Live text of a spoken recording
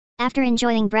After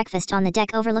enjoying breakfast on the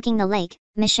deck overlooking the lake,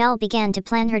 Michelle began to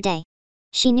plan her day.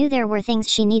 She knew there were things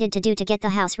she needed to do to get the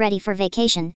house ready for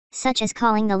vacation, such as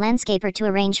calling the landscaper to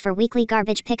arrange for weekly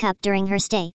garbage pickup during her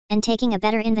stay, and taking a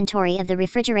better inventory of the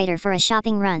refrigerator for a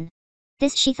shopping run.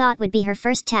 This she thought would be her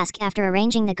first task after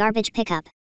arranging the garbage pickup.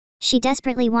 She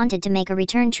desperately wanted to make a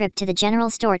return trip to the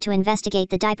general store to investigate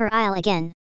the diaper aisle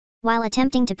again. While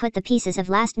attempting to put the pieces of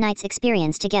last night's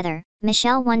experience together,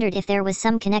 Michelle wondered if there was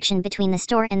some connection between the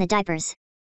store and the diapers.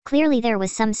 Clearly there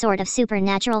was some sort of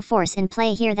supernatural force in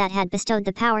play here that had bestowed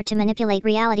the power to manipulate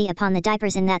reality upon the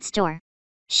diapers in that store.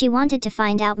 She wanted to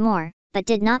find out more, but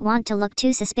did not want to look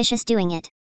too suspicious doing it.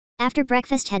 After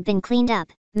breakfast had been cleaned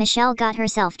up, Michelle got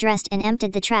herself dressed and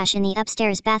emptied the trash in the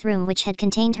upstairs bathroom which had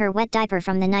contained her wet diaper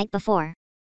from the night before.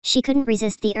 She couldn't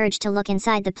resist the urge to look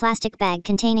inside the plastic bag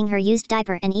containing her used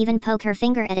diaper and even poke her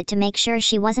finger at it to make sure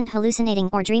she wasn't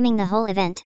hallucinating or dreaming the whole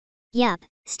event. Yup,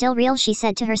 still real, she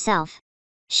said to herself.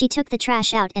 She took the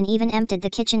trash out and even emptied the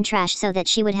kitchen trash so that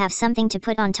she would have something to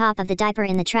put on top of the diaper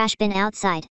in the trash bin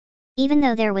outside. Even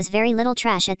though there was very little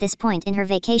trash at this point in her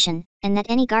vacation, and that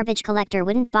any garbage collector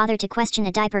wouldn't bother to question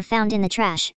a diaper found in the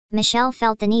trash, Michelle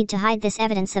felt the need to hide this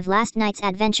evidence of last night's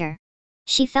adventure.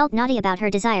 She felt naughty about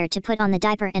her desire to put on the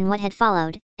diaper and what had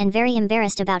followed, and very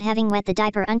embarrassed about having wet the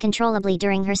diaper uncontrollably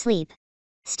during her sleep.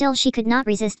 Still she could not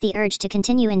resist the urge to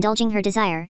continue indulging her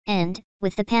desire, and,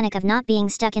 with the panic of not being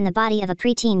stuck in the body of a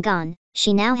preteen gone,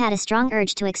 she now had a strong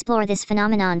urge to explore this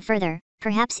phenomenon further,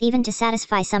 perhaps even to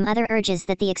satisfy some other urges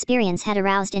that the experience had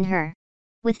aroused in her.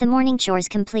 With the morning chores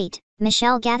complete,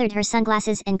 Michelle gathered her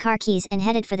sunglasses and car keys and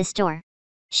headed for the store.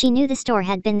 She knew the store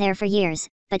had been there for years,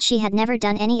 but she had never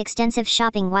done any extensive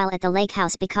shopping while at the lake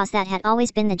house because that had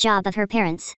always been the job of her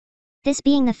parents. This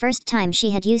being the first time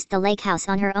she had used the lake house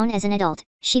on her own as an adult,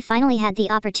 she finally had the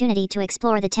opportunity to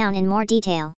explore the town in more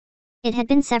detail. It had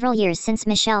been several years since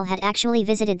Michelle had actually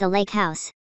visited the lake house.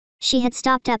 She had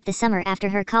stopped up the summer after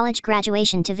her college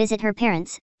graduation to visit her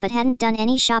parents, but hadn't done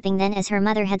any shopping then as her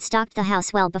mother had stocked the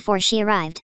house well before she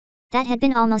arrived. That had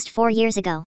been almost 4 years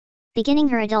ago. Beginning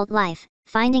her adult life,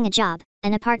 finding a job,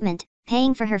 an apartment,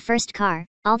 paying for her first car,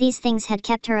 all these things had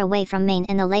kept her away from Maine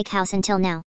and the lake house until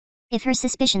now. If her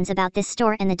suspicions about this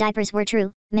store and the diapers were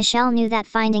true, Michelle knew that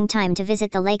finding time to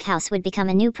visit the lake house would become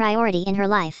a new priority in her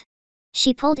life.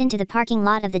 She pulled into the parking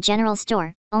lot of the general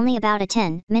store, only about a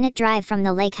 10-minute drive from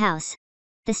the lake house.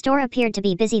 The store appeared to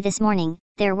be busy this morning.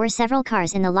 There were several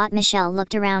cars in the lot. Michelle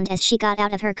looked around as she got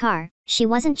out of her car. She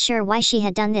wasn't sure why she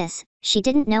had done this. She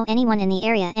didn't know anyone in the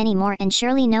area anymore and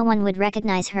surely no one would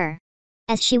recognize her.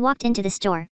 As she walked into the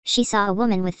store, she saw a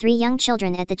woman with 3 young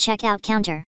children at the checkout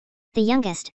counter. The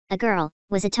youngest, a girl,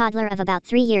 was a toddler of about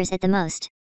 3 years at the most.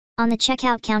 On the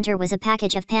checkout counter was a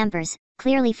package of Pampers,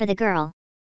 clearly for the girl.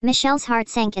 Michelle's heart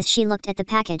sank as she looked at the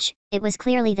package. It was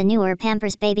clearly the newer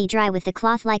Pampers Baby Dry with the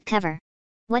cloth-like cover.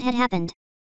 What had happened?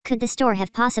 Could the store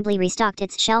have possibly restocked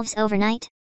its shelves overnight?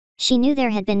 She knew there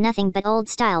had been nothing but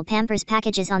old-style Pampers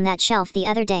packages on that shelf the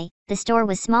other day. The store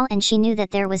was small and she knew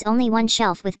that there was only one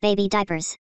shelf with baby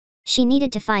diapers. She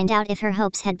needed to find out if her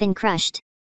hopes had been crushed.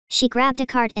 She grabbed a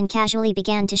cart and casually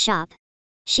began to shop.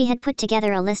 She had put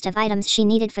together a list of items she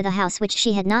needed for the house which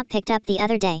she had not picked up the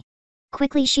other day.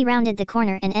 Quickly she rounded the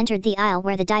corner and entered the aisle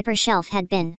where the diaper shelf had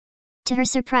been. To her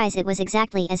surprise it was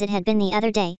exactly as it had been the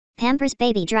other day, Pampers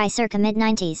Baby Dry circa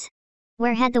mid-90s.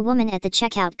 Where had the woman at the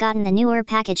checkout gotten the newer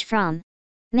package from?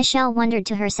 Michelle wondered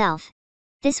to herself.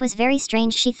 This was very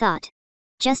strange, she thought.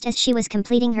 Just as she was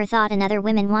completing her thought, another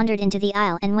woman wandered into the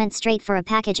aisle and went straight for a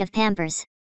package of Pampers.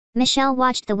 Michelle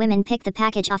watched the women pick the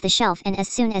package off the shelf, and as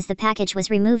soon as the package was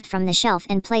removed from the shelf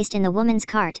and placed in the woman's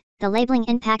cart, the labeling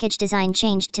and package design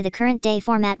changed to the current day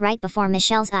format right before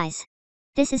Michelle's eyes.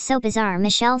 This is so bizarre,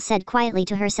 Michelle said quietly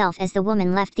to herself as the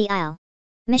woman left the aisle.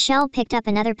 Michelle picked up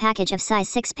another package of size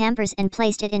 6 Pampers and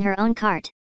placed it in her own cart.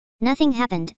 Nothing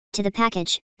happened to the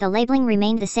package, the labeling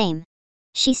remained the same.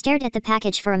 She stared at the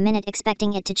package for a minute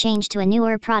expecting it to change to a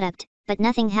newer product, but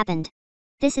nothing happened.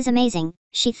 This is amazing,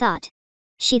 she thought.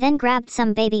 She then grabbed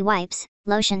some baby wipes,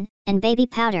 lotion, and baby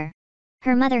powder.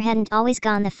 Her mother hadn't always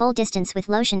gone the full distance with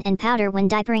lotion and powder when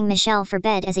diapering Michelle for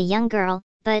bed as a young girl,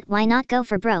 but why not go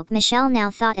for broke, Michelle now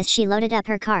thought as she loaded up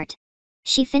her cart.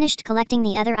 She finished collecting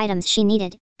the other items she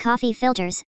needed, coffee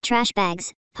filters, trash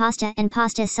bags, pasta and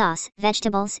pasta sauce,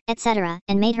 vegetables, etc.,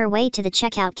 and made her way to the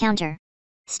checkout counter.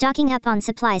 "Stocking up on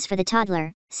supplies for the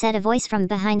toddler," said a voice from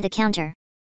behind the counter.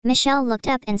 Michelle looked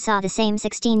up and saw the same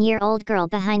 16-year-old girl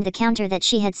behind the counter that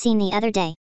she had seen the other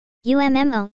day.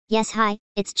 "UMMO, yes, hi,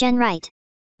 it's Jen, right?"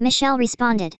 Michelle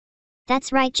responded.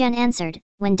 "That's right," Jen answered.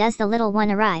 "When does the little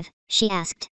one arrive?" she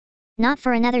asked. "Not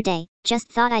for another day,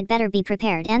 just thought I'd better be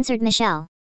prepared," answered Michelle.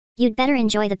 You'd better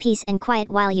enjoy the peace and quiet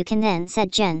while you can then,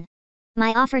 said Jen.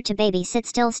 My offer to babysit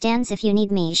still stands if you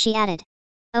need me, she added.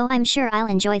 Oh, I'm sure I'll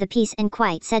enjoy the peace and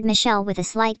quiet, said Michelle with a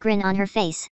slight grin on her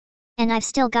face. And I've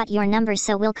still got your number,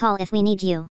 so we'll call if we need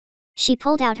you. She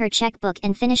pulled out her checkbook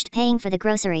and finished paying for the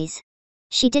groceries.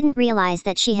 She didn't realize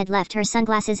that she had left her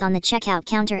sunglasses on the checkout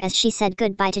counter as she said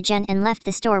goodbye to Jen and left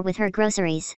the store with her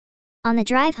groceries. On the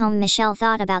drive home, Michelle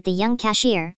thought about the young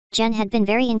cashier. Jen had been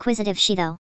very inquisitive,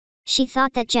 She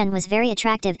thought that Jen was very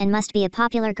attractive and must be a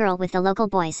popular girl with the local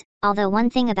boys, although one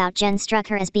thing about Jen struck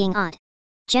her as being odd.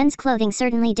 Jen's clothing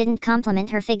certainly didn't complement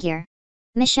her figure.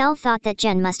 Michelle thought that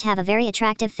Jen must have a very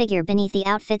attractive figure beneath the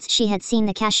outfits she had seen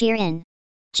the cashier in.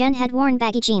 Jen had worn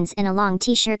baggy jeans and a long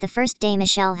t-shirt the first day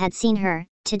Michelle had seen her.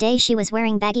 Today she was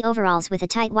wearing baggy overalls with a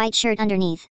tight white shirt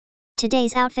underneath.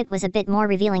 Today's outfit was a bit more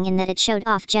revealing in that it showed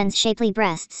off Jen's shapely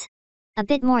breasts. A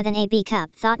bit more than a B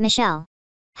cup, thought Michelle.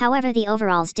 However, the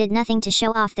overalls did nothing to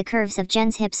show off the curves of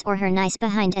Jen's hips or her nice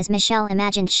behind as Michelle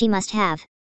imagined she must have.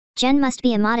 Jen must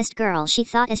be a modest girl, she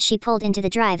thought as she pulled into the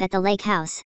drive at the lake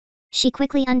house. She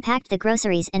quickly unpacked the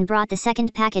groceries and brought the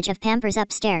second package of Pampers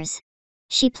upstairs.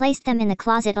 She placed them in the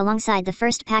closet alongside the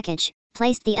first package,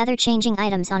 placed the other changing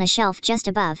items on a shelf just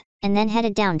above, and then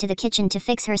headed down to the kitchen to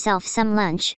fix herself some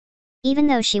lunch. Even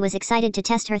though she was excited to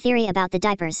test her theory about the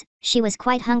diapers, she was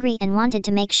quite hungry and wanted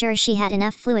to make sure she had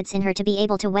enough fluids in her to be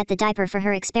able to wet the diaper for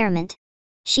her experiment.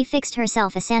 She fixed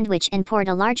herself a sandwich and poured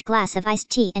a large glass of iced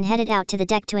tea and headed out to the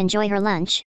deck to enjoy her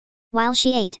lunch. While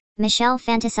she ate, Michelle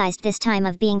fantasized this time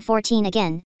of being 14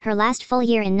 again, her last full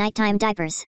year in nighttime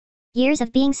diapers. Years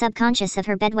of being subconscious of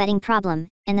her bedwetting problem,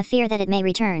 and the fear that it may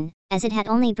return, as it had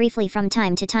only briefly from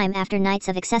time to time after nights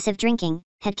of excessive drinking,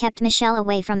 had kept Michelle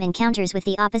away from encounters with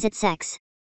the opposite sex.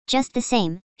 Just the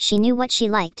same, she knew what she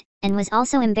liked, and was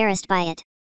also embarrassed by it.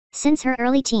 Since her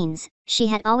early teens, she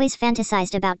had always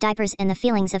fantasized about diapers and the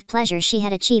feelings of pleasure she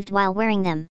had achieved while wearing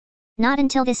them. Not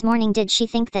until this morning did she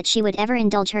think that she would ever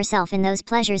indulge herself in those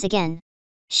pleasures again.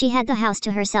 She had the house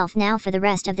to herself now for the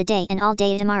rest of the day and all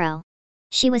day tomorrow.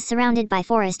 She was surrounded by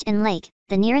forest and lake.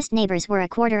 The nearest neighbors were a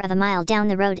quarter of a mile down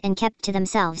the road and kept to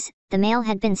themselves. The mail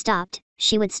had been stopped,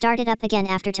 she would start it up again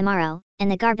after tomorrow, and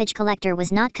the garbage collector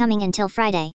was not coming until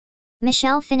Friday.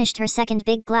 Michelle finished her second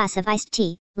big glass of iced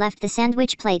tea, left the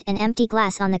sandwich plate and empty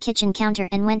glass on the kitchen counter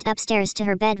and went upstairs to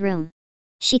her bedroom.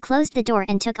 She closed the door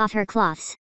and took off her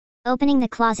cloths. Opening the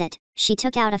closet, she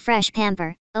took out a fresh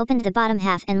pamper, opened the bottom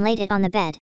half and laid it on the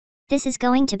bed. This is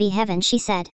going to be heaven, she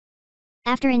said.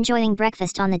 After enjoying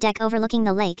breakfast on the deck overlooking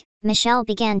the lake, Michelle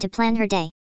began to plan her day.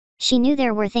 She knew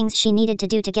there were things she needed to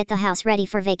do to get the house ready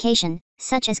for vacation,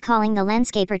 such as calling the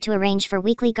landscaper to arrange for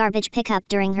weekly garbage pickup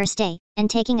during her stay, and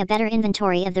taking a better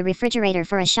inventory of the refrigerator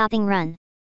for a shopping run.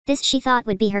 This she thought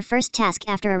would be her first task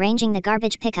after arranging the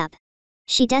garbage pickup.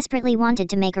 She desperately wanted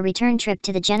to make a return trip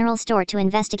to the general store to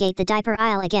investigate the diaper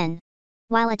aisle again.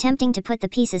 While attempting to put the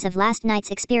pieces of last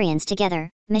night's experience together,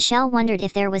 Michelle wondered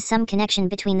if there was some connection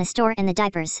between the store and the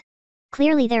diapers.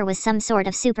 Clearly there was some sort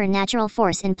of supernatural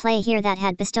force in play here that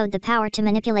had bestowed the power to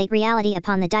manipulate reality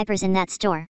upon the diapers in that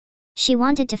store. She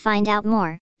wanted to find out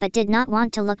more, but did not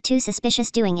want to look too suspicious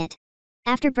doing it.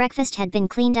 After breakfast had been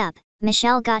cleaned up,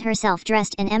 Michelle got herself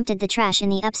dressed and emptied the trash in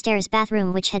the upstairs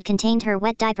bathroom which had contained her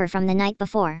wet diaper from the night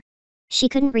before. She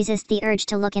couldn't resist the urge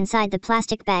to look inside the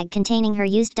plastic bag containing her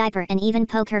used diaper and even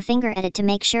poke her finger at it to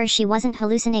make sure she wasn't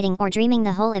hallucinating or dreaming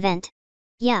the whole event.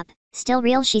 Yup, still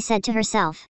real, she said to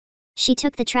herself. She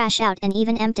took the trash out and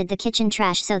even emptied the kitchen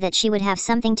trash so that she would have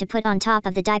something to put on top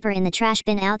of the diaper in the trash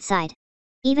bin outside.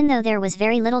 Even though there was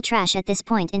very little trash at this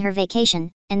point in her vacation,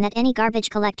 and that any garbage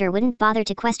collector wouldn't bother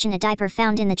to question a diaper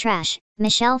found in the trash,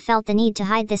 Michelle felt the need to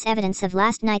hide this evidence of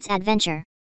last night's adventure.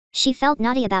 She felt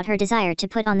naughty about her desire to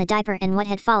put on the diaper and what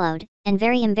had followed, and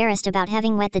very embarrassed about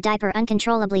having wet the diaper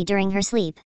uncontrollably during her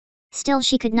sleep. Still,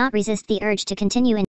 she could not resist the urge to continue